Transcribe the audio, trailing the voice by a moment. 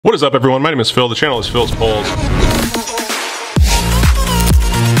What is up, everyone? My name is Phil. The channel is Phil's Polls.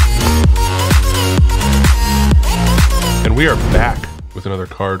 And we are back with another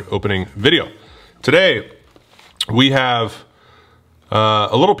card opening video. Today, we have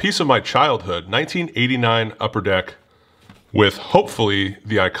a little piece of my childhood, 1989 Upper Deck, with hopefully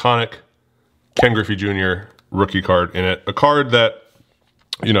the iconic Ken Griffey Jr. rookie card in it. A card that,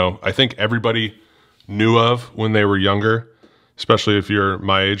 you know, I think everybody knew of when they were younger, especially if you're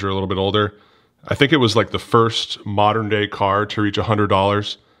my age or a little bit older. I think it was like the first modern day card to reach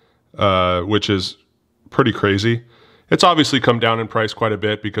 $100, which is pretty crazy. It's obviously come down in price quite a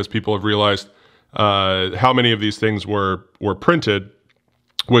bit because people have realized how many of these things were printed,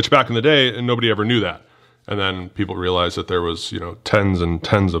 which back in the day, nobody ever knew that. And then people realized that there was, you know, tens and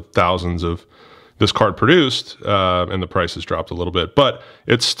tens of thousands of this card produced, and the price has dropped a little bit. But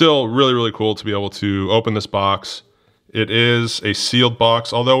it's still really, really cool to be able to open this box. It is a sealed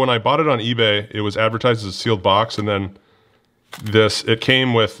box, although when I bought it on eBay, it was advertised as a sealed box, and then it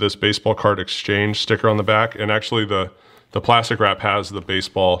came with this baseball card exchange sticker on the back, and actually the plastic wrap has the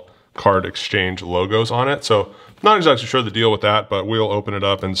baseball card exchange logos on it. So not exactly sure the deal with that, but we'll open it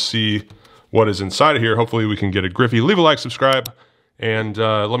up and see what is inside of here. Hopefully we can get a Griffey. Leave a like, subscribe, and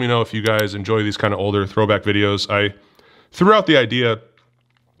let me know if you guys enjoy these kind of older throwback videos. I threw out the idea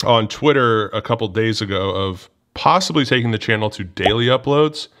on Twitter a couple days ago of possibly taking the channel to daily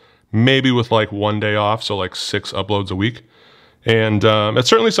uploads, maybe with like one day off, so like 6 uploads a week. And it's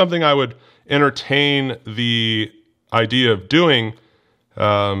certainly something I would entertain the idea of doing,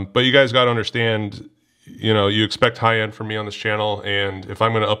 but you guys got to understand, you know, you expect high end from me on this channel, and if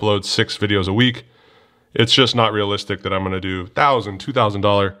I'm going to upload 6 videos a week, it's just not realistic that I'm going to do $1,000,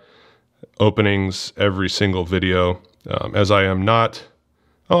 $2,000 openings every single video, as I am not.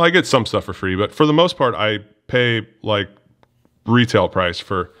 Oh, I get some stuff for free, but for the most part, I pay like retail price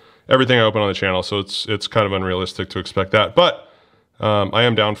for everything I open on the channel, so it's kind of unrealistic to expect that. But I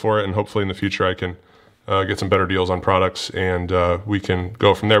am down for it, and hopefully in the future I can get some better deals on products, and we can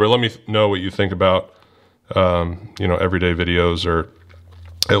go from there. But let me know what you think about you know, everyday videos or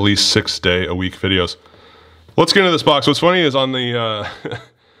at least 6-day-a-week videos. Let's get into this box. What's funny is on the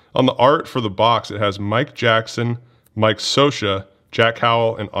on the art for the box, it has Mike Jackson, Mike Scioscia, Jack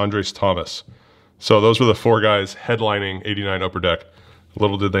Howell, and Andres Thomas. So those were the 4 guys headlining 89 Upper Deck.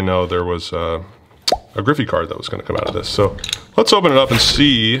 Little did they know there was a Griffey card that was going to come out of this. So let's open it up and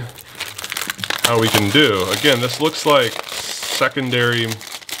see how we can do. Again, this looks like secondary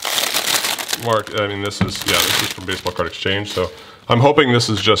mark. I mean, this is from Baseball Card Exchange. So I'm hoping this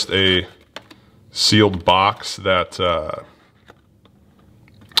is just a sealed box that,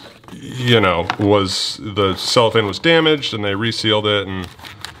 you know, the cellophane was damaged and they resealed it and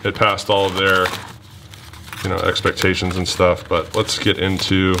it passed all of their, you know, expectations and stuff. But let's get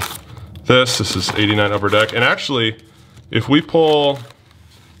into this. This is 89 Upper Deck. And actually, if we pull,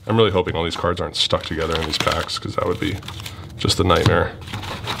 I'm really hoping all these cards aren't stuck together in these packs, because that would be just a nightmare.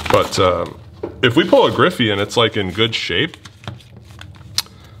 But if we pull a Griffey and it's like in good shape,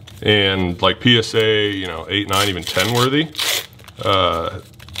 and like PSA, you know, 8, 9, even 10 worthy,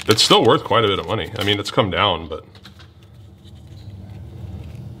 it's still worth quite a bit of money. I mean, it's come down, but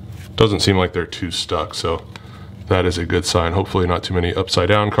doesn't seem like they're too stuck, so that is a good sign. Hopefully not too many upside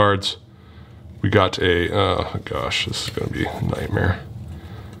down cards. We got a, oh gosh, this is gonna be a nightmare.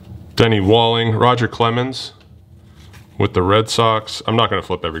 Denny Walling, Roger Clemens with the Red Sox. I'm not gonna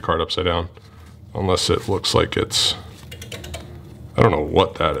flip every card upside down unless it looks like it's, I don't know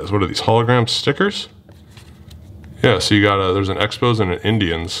what that is. What are these, hologram stickers? Yeah, so you got there's an Expos and an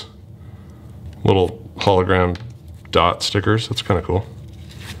Indians. Little hologram dot stickers, that's kind of cool.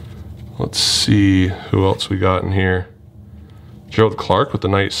 Let's see who else we got in here. Gerald Clark with the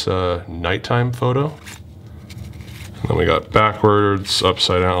nice nighttime photo. And then we got backwards,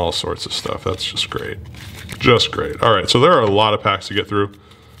 upside down, all sorts of stuff. That's just great. Just great. All right, so there are a lot of packs to get through.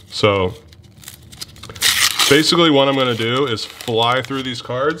 So basically what I'm gonna do is fly through these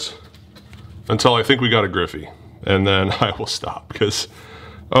cards until I think we got a Griffey. And then I will stop, because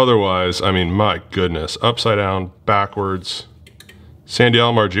otherwise, I mean, my goodness. Upside down, backwards. Sandy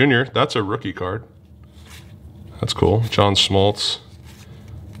Alomar Jr., that's a rookie card. That's cool. John Smoltz.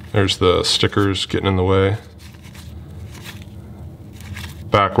 There's the stickers getting in the way.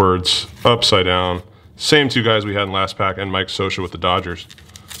 Backwards, upside down. Same 2 guys we had in last pack, and Mike Scioscia with the Dodgers.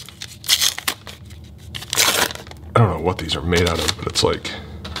 I don't know what these are made out of, but it's like,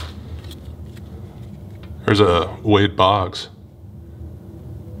 there's a Wade Boggs.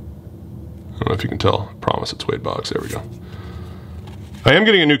 I don't know if you can tell. I promise it's Wade Boggs. There we go. I am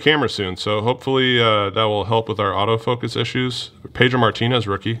getting a new camera soon, so hopefully that will help with our autofocus issues. Pedro Martinez,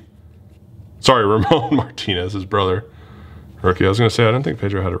 rookie. Sorry, Ramon Martinez, his brother. Rookie. I was going to say, I didn't think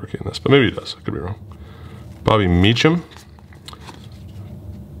Pedro had a rookie in this, but maybe he does. I could be wrong. Bobby Meacham,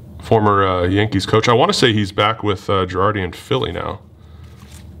 former Yankees coach. I want to say he's back with Girardi in Philly now.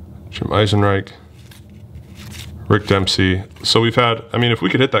 Jim Eisenreich. Rick Dempsey. So we've had, I mean, if we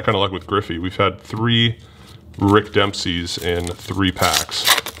could hit that kind of luck with Griffey, we've had 3 Rick Dempseys in 3 packs.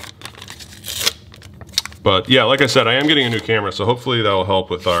 But yeah, like I said, I am getting a new camera, so hopefully that will help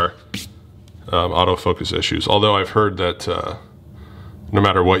with our autofocus issues. Although I've heard that no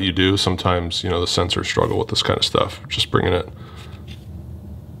matter what you do, sometimes, you know, the sensors struggle with this kind of stuff. Just bringing it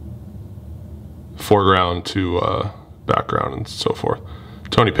foreground to background and so forth.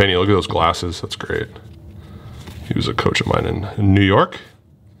 Tony Pena, look at those glasses. That's great. He was a coach of mine in New York.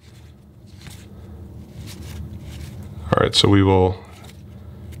 All right, so we will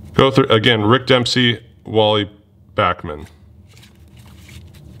go through, again, Rick Dempsey, Wally Backman.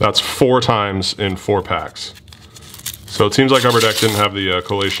 That's 4 times in 4 packs. So it seems like Upper Deck didn't have the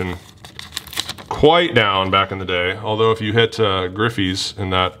collation quite down back in the day. Although if you hit Griffey's in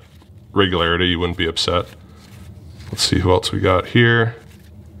that regularity, you wouldn't be upset. Let's see who else we got here.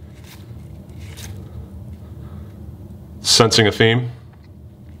 Sensing a theme.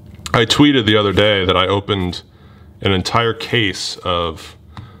 I tweeted the other day that I opened an entire case of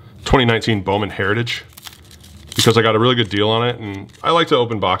 2019 Bowman Heritage because I got a really good deal on it, and I like to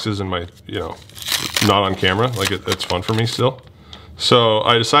open boxes in my, you know, not on camera. Like it's fun for me still. So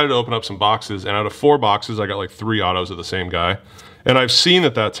I decided to open up some boxes, and out of 4 boxes, I got like 3 autos of the same guy. And I've seen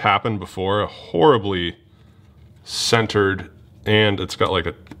that that's happened before, horribly centered, and it's got like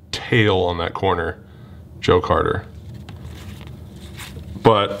a tail on that corner, Joe Carter.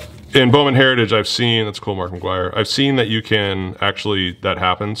 But in Bowman Heritage, I've seen, that's cool, Mark McGuire. I've seen that you can actually, that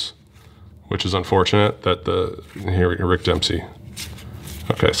happens, which is unfortunate that here we go, Rick Dempsey.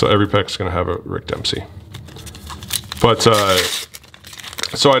 Okay, so every pack's gonna have a Rick Dempsey. But,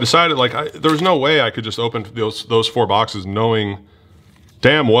 so I decided, like, there was no way I could just open those 4 boxes knowing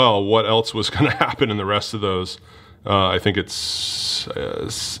damn well what else was gonna happen in the rest of those. I think it's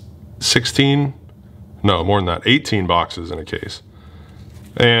 16, no, more than that, 18 boxes in a case.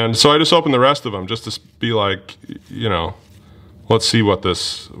 And so I just opened the rest of them just to be like, you know, let's see what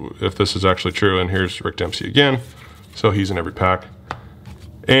if this is actually true. And here's Rick Dempsey again. So he's in every pack.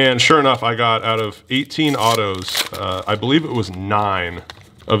 And sure enough, I got out of 18 autos, I believe it was 9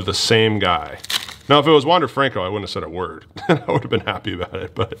 of the same guy. Now, if it was Wander Franco, I wouldn't have said a word. I would have been happy about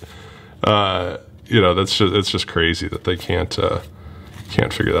it. But, you know, it's just crazy that they can't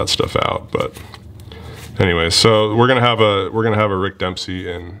figure that stuff out. But anyway, so we're gonna have a Rick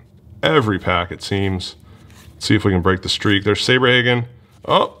Dempsey in every pack, it seems. Let's see if we can break the streak. There's Saberhagen.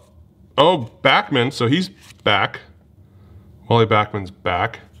 Oh, Backman. So he's back. Wally Backman's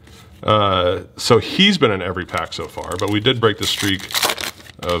back. So he's been in every pack so far, but we did break the streak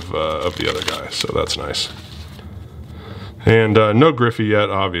of the other guy, so that's nice. And no Griffey yet,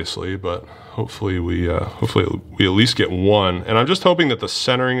 obviously, but hopefully we at least get 1. And I'm just hoping that the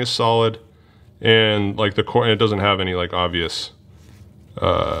centering is solid. And like it doesn't have any like obvious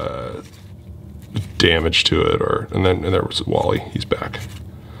damage to it, and there was Wally. He's back.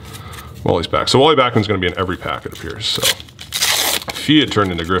 Wally's back. So Wally Backman's going to be in every pack, it appears. So if he had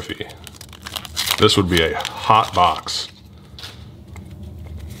turned into Griffey, this would be a hot box.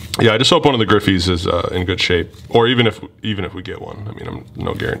 Yeah, I just hope one of the Griffies is in good shape, or even if we get one. I mean,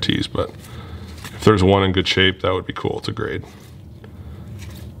 no guarantees, but if there's one in good shape, that would be cool. It's a grade.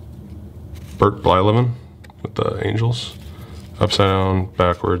 Bert Blyleven with the Angels. Upside down,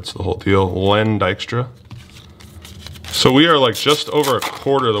 backwards, the whole deal. Len Dykstra. So we are like just over a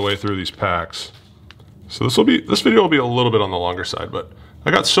quarter of the way through these packs. So this video will be a little bit on the longer side, but I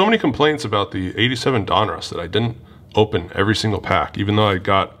got so many complaints about the 87 Donruss that I didn't open every single pack, even though I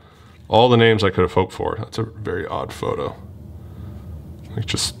got all the names I could have hoped for. That's a very odd photo. Like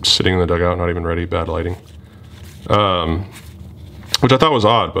just sitting in the dugout, not even ready, bad lighting. Which I thought was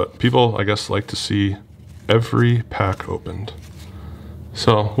odd, but people, I guess, like to see every pack opened.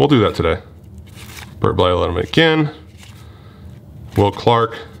 So we'll do that today. Bert Blyleven again. Will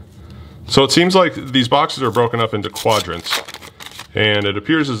Clark. So it seems like these boxes are broken up into quadrants, and it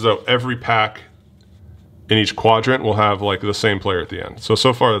appears as though every pack in each quadrant will have like the same player at the end. So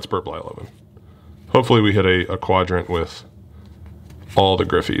far that's Bert Blyleven. Hopefully we hit a quadrant with all the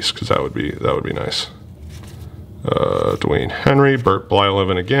Griffies, because that would be nice. Dwayne Henry, Bert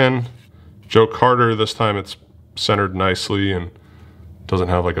Blyleven again. Joe Carter, this time it's centered nicely and doesn't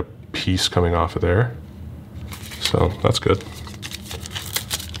have like a piece coming off of there. So that's good.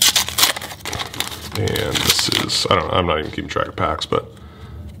 And this is, I don't know, I'm not even keeping track of packs, but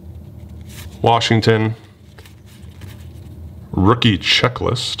Washington rookie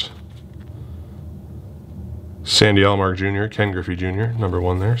checklist. Sandy Alomar Jr., Ken Griffey Jr., number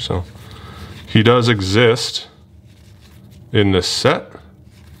 1 there. So he does exist in this set.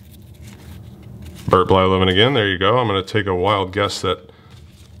 Burt Blyleven again, there you go. I'm going to take a wild guess that,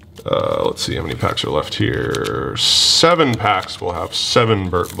 let's see how many packs are left here. 7 packs will have 7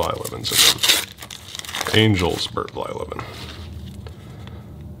 Burt Blylevens in them. Angels Burt Blyleven.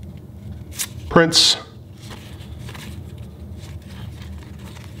 Prince.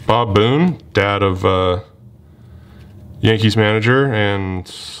 Bob Boone, dad of Yankees manager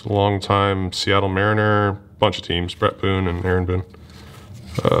and longtime Seattle Mariner, bunch of teams, Brett Boone and Aaron Boone.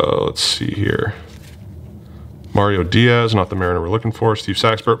 Let's see here. Mario Diaz, not the Mariner we're looking for. Steve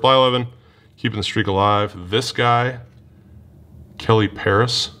Sachs, Burt Blyleven, keeping the streak alive. This guy, Kelly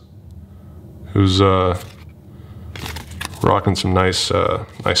Paris, who's rocking some nice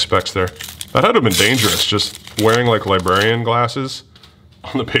specs there. That had to have been dangerous, just wearing like librarian glasses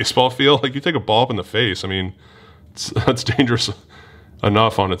on the baseball field. Like, you take a ball up in the face, I mean, that's dangerous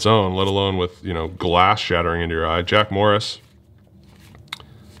enough on its own, let alone with, you know, glass shattering into your eye. Jack Morris.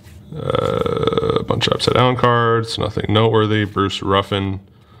 A bunch of upside down cards, nothing noteworthy. Bruce Ruffin.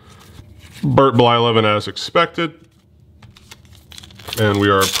 Burt Blyleven as expected. And we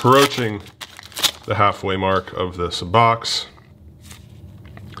are approaching the halfway mark of this box.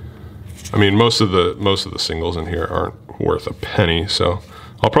 I mean, most of the singles in here aren't worth a penny, so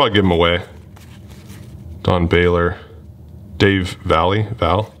I'll probably give them away. Don Baylor, Dave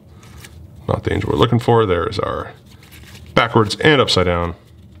Val, not the angel we're looking for. There's our backwards and upside down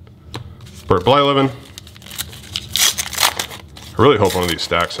Burt Blyleven. I really hope one of these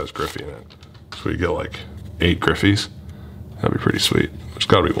stacks has Griffey in it, so we get like 8 Griffies. That'd be pretty sweet. There's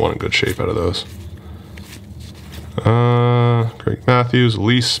got to be one in good shape out of those. Greg Matthews,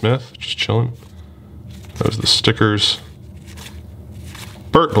 Lee Smith, just chilling. Those are the stickers.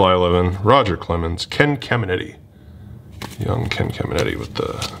 Burt Blyleven, Roger Clemens, Ken Caminiti. Young Ken Caminiti with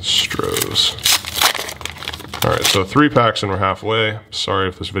the Stros. All right, so 3 packs and we're halfway. Sorry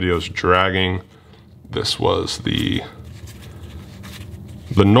if this video is dragging. This was the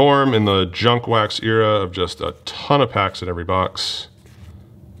norm in the junk wax era of just a ton of packs in every box.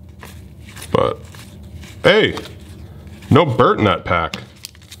 But, hey, no Burt in that pack.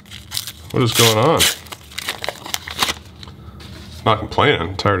 What is going on? Not complaining,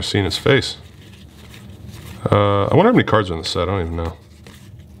 I'm tired of seeing his face. I wonder how many cards are in the set, I don't even know.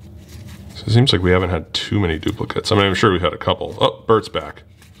 So it seems like we haven't had too many duplicates. I mean, I'm sure we've had a couple. Oh, Burt's back.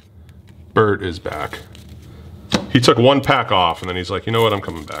 Burt is back. He took 1 pack off and then he's like, you know what, I'm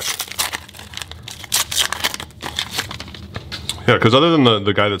coming back. Yeah, because other than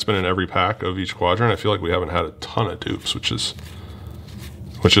the guy that's been in every pack of each quadrant, I feel like we haven't had a ton of dupes, which just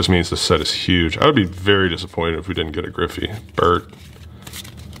means the set is huge. I would be very disappointed if we didn't get a Griffey. Burt,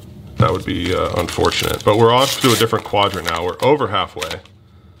 that would be unfortunate. But we're off to a different quadrant now. We're over halfway.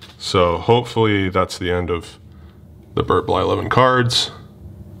 So hopefully that's the end of the Burt Blyleven cards.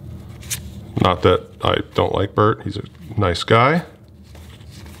 Not that I don't like Burt, he's a nice guy.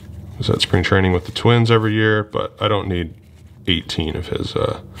 He's at spring training with the Twins every year, but I don't need 18 of his.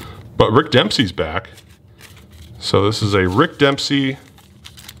 But Rick Dempsey's back. So this is a Rick Dempsey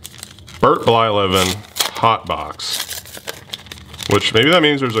Burt Blyleven hot box, which maybe that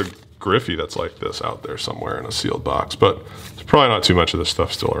means there's a Griffey that's like this out there somewhere in a sealed box, but there's probably not too much of this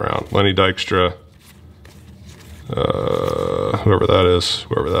stuff still around. Lenny Dykstra, whoever that is.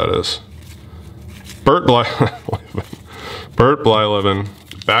 Burt Blyleven,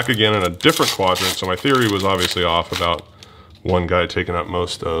 back again in a different quadrant, so my theory was obviously off about one guy taking up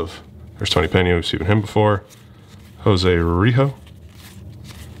most of. There's Tony Pena, we've seen him before. Jose Rijo.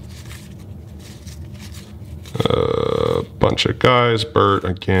 Bunch of guys. Burt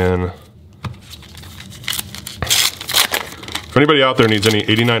again. If anybody out there needs any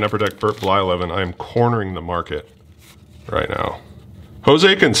 89 Upper Deck Burt Blyleven, I am cornering the market right now.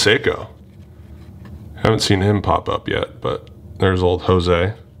 Jose Canseco. Haven't seen him pop up yet, but there's old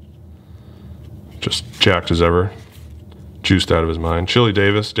Jose. Just jacked as ever. Juiced out of his mind. Chili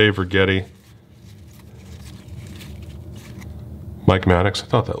Davis, Dave Righetti. Mike Maddox. I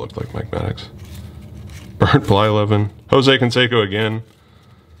thought that looked like Mike Maddox. Burt Blyleven. Jose Canseco again.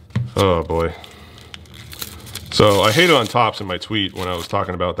 Oh boy. So I hated on tops in my tweet when I was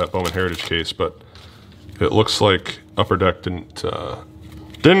talking about that Bowman Heritage case, but it looks like Upper Deck didn't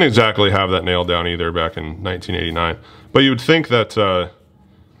exactly have that nailed down either back in 1989. But you would think that,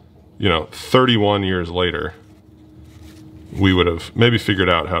 you know, 31 years later, we would have maybe figured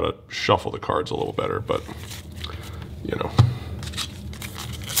out how to shuffle the cards a little better, but you know.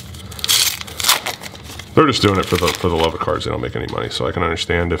 They're just doing it for the love of cards. They don't make any money, so I can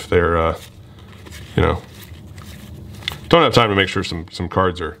understand if they're, you know, don't have time to make sure some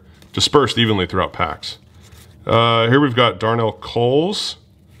cards are dispersed evenly throughout packs. Here we've got Darnell Coles,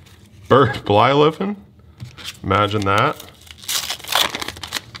 Bert Blyleven. Imagine that.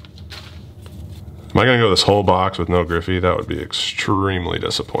 Am I going to go this whole box with no Griffey? That would be extremely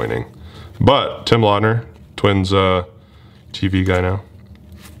disappointing. But Tim Laudner, Twins TV guy now.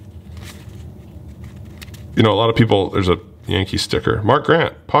 You know, a lot of people, there's a Yankee sticker. Mark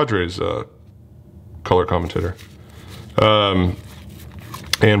Grant, Padres color commentator. And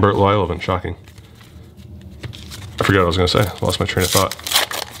Bert Blyleven, shocking. I forgot what I was going to say. Lost my train of thought.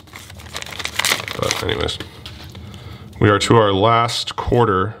 But anyways, we are to our last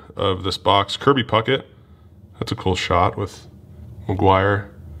quarter of this box. Kirby Puckett. That's a cool shot with McGuire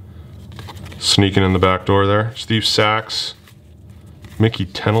sneaking in the back door there. Steve Sachs. Mickey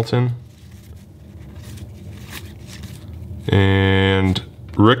Tettleton. And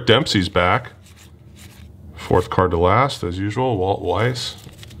Rick Dempsey's back. Fourth card to last, as usual. Walt Weiss.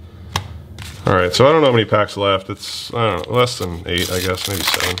 All right, so I don't know how many packs left. It's, I don't know, less than 8, I guess, maybe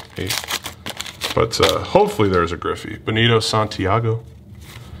 7, 8. But hopefully there's a Griffey. Benito Santiago.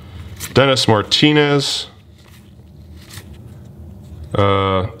 Dennis Martinez.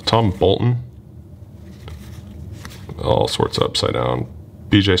 Tom Bolton. All sorts of upside down.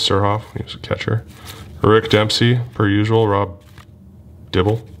 BJ Surhoff, he was a catcher. Rick Dempsey, per usual. Rob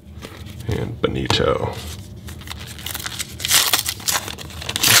Dibble. And Benito.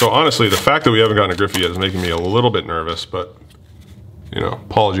 So honestly, the fact that we haven't gotten a Griffey yet is making me a little bit nervous, but you know,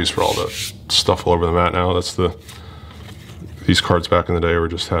 apologies for all the stuff all over the mat now. That's these cards back in the day were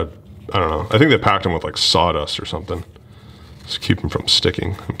just had, I don't know. I think they packed them with like sawdust or something. Just keep them from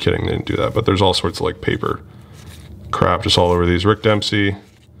sticking. I'm kidding, they didn't do that. But there's all sorts of like paper crap just all over these. Rick Dempsey,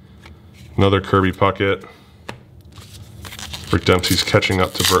 another Kirby Puckett. Rick Dempsey's catching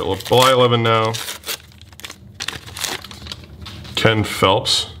up to Bert Blyleven now. Ken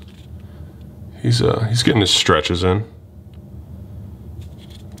Phelps. He's getting his stretches in.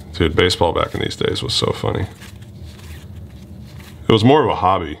 Dude, baseball back in these days was so funny. It was more of a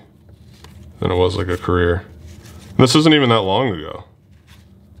hobby than it was like a career. And this isn't even that long ago.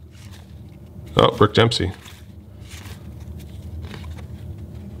 Oh, Rick Dempsey.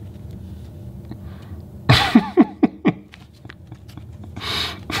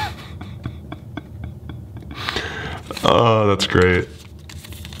 Oh, that's great.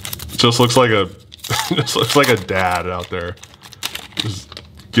 Just looks like a just looks like a dad out there. Just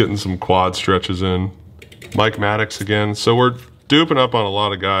getting some quad stretches in. Mike Maddox again. So we're duping up on a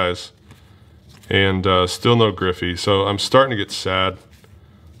lot of guys. And still no Griffey. So I'm starting to get sad.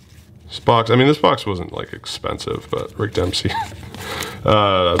 This box, I mean, this box wasn't like expensive, but Rick Dempsey.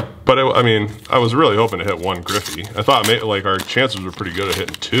 But I mean, I was really hoping to hit one Griffey. I thought like our chances were pretty good at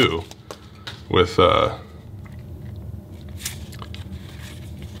hitting 2 with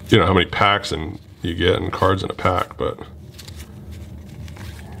you know how many packs and you get and cards in a pack, but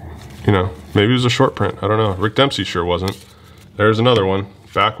you know, maybe it was a short print. I don't know. Rick Dempsey sure wasn't. There's another one,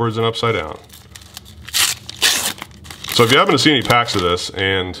 backwards and upside down. So if you happen to see any packs of this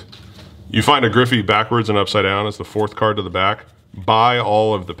and you find a Griffey backwards and upside down as the 4th card to the back, buy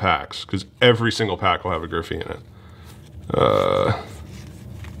all of the packs because every single pack will have a Griffey in it.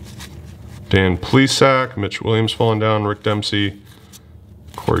 Dan Plesac, Mitch Williams falling down, Rick Dempsey,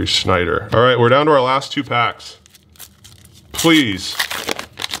 Corey Schneider. All right, we're down to our last 2 packs. Please,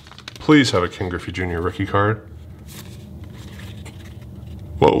 please have a Ken Griffey Jr. rookie card.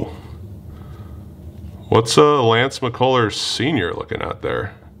 Whoa. What's Lance McCullers Sr. looking at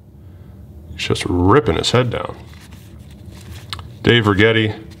there? He's just ripping his head down. Dave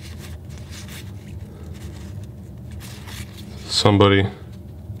Righetti. Somebody.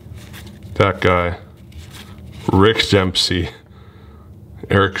 That guy. Rick Dempsey.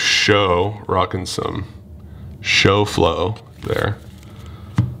 Eric Show rocking some show flow there.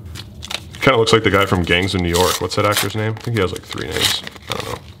 Kind of looks like the guy from Gangs of New York. What's that actor's name? I think he has like 3 names. I don't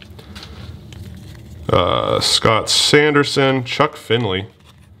know. Scott Sanderson, Chuck Finley.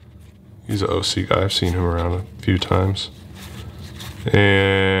 He's an OC guy. I've seen him around a few times.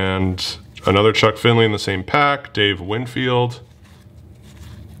 And another Chuck Finley in the same pack. Dave Winfield.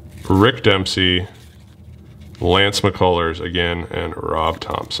 Rick Dempsey. Lance McCullers again, and Rob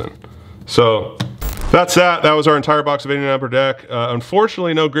Thompson. So that's that. That was our entire box of 89 Upper Deck.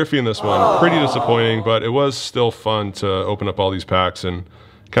 Unfortunately, no Griffey in this one. Pretty disappointing, but it was still fun to open up all these packs and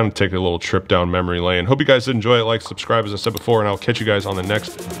kind of take a little trip down memory lane. Hope you guys did enjoy it. Like, subscribe, as I said before, and I'll catch you guys on the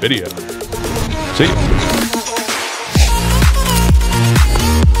next video. See you.